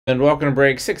And welcome to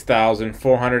break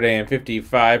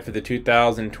 6,455 for the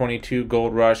 2022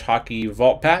 Gold Rush Hockey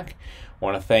Vault Pack. I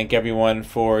want to thank everyone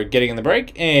for getting in the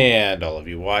break and all of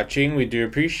you watching. We do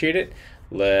appreciate it.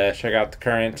 Let's check out the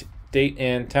current date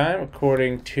and time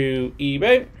according to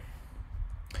eBay.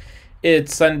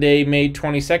 It's Sunday, May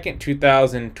 22nd,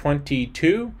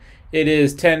 2022. It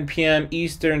is 10 p.m.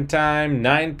 Eastern Time,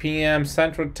 9 p.m.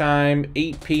 Central Time,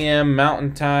 8 p.m.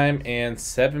 Mountain Time, and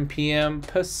 7 p.m.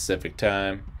 Pacific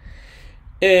Time.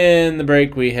 In the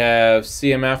break, we have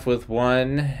CMF with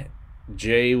 1,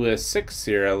 J with 6,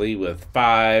 Sierra Lee with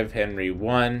 5, Henry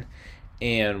 1,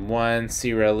 and 1,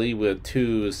 Sierra Lee with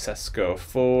 2, Sesko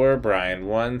 4, Brian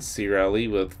 1, Sierra Lee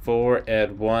with 4,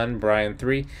 Ed 1, Brian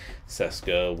 3,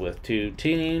 Sesko with 2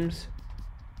 teams.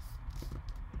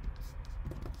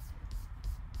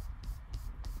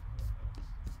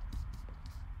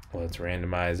 Let's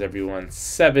randomize everyone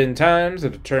 7 times to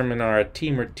determine our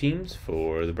team or teams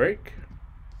for the break.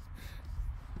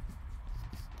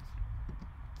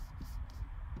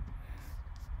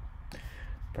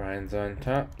 Brian's on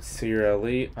top, Sierra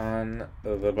Lee on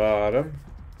the bottom.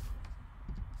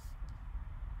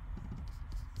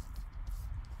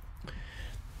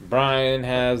 Brian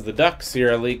has the Ducks,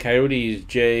 Sierra Lee Coyotes,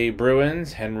 Jay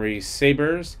Bruins, Henry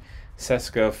Sabres,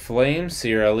 Seska Flames,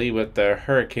 Sierra Lee with the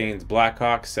Hurricanes,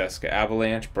 Blackhawks, Seska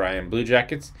Avalanche, Brian Blue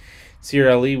Jackets,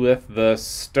 Sierra Lee with the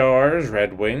Stars,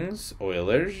 Red Wings,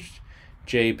 Oilers,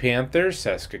 Jay Panthers,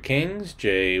 Seska Kings,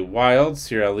 Jay Wild,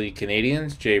 Sierra Lee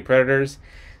Canadians, Jay Predators,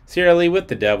 Sierra Lee with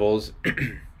the Devils,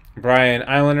 Brian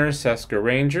Islanders, Seska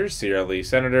Rangers, Sierra Lee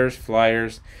Senators,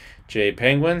 Flyers, Jay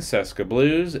Penguins, Seska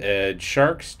Blues, Ed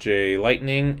Sharks, Jay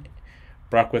Lightning,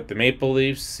 Brock with the Maple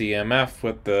Leafs, CMF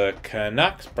with the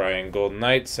Canucks, Brian Golden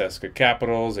Knights, Seska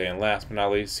Capitals, and last but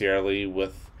not least, Sierra Lee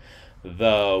with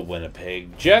the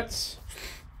Winnipeg Jets.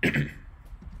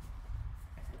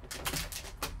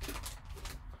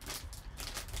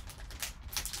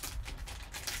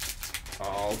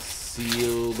 All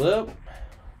sealed up.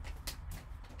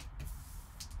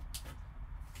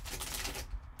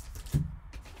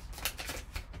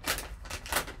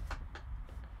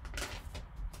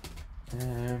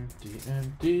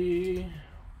 Empty.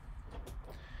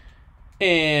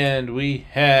 And we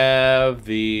have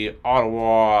the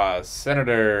Ottawa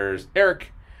Senators,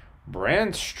 Eric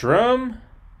Brandstrom.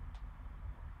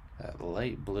 That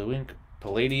light blue ink,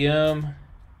 palladium.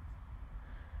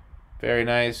 Very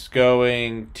nice.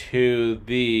 Going to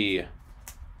the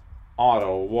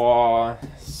Ottawa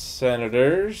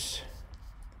Senators.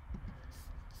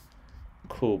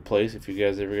 Cool place if you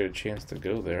guys ever get a chance to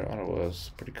go there.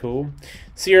 Ottawa's pretty cool.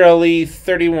 Sierra Lee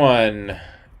 31.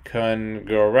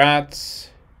 Congrats.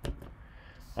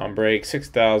 On break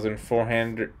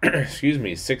 6,400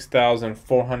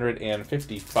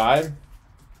 6,455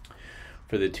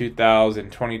 for the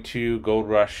 2022 Gold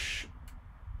Rush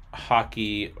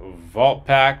Hockey Vault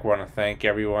Pack. Want to thank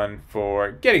everyone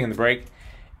for getting in the break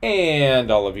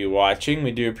and all of you watching.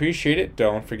 We do appreciate it.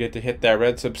 Don't forget to hit that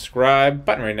red subscribe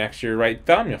button right next to your right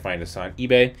thumb. You'll find us on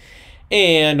eBay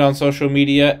and on social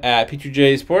media at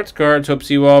P2J Sports Cards. Hope to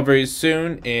see you all very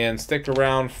soon, and stick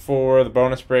around for the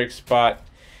bonus break spot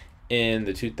in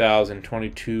the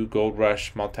 2022 Gold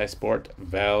Rush Multi-Sport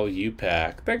Value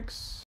Pack. Thanks.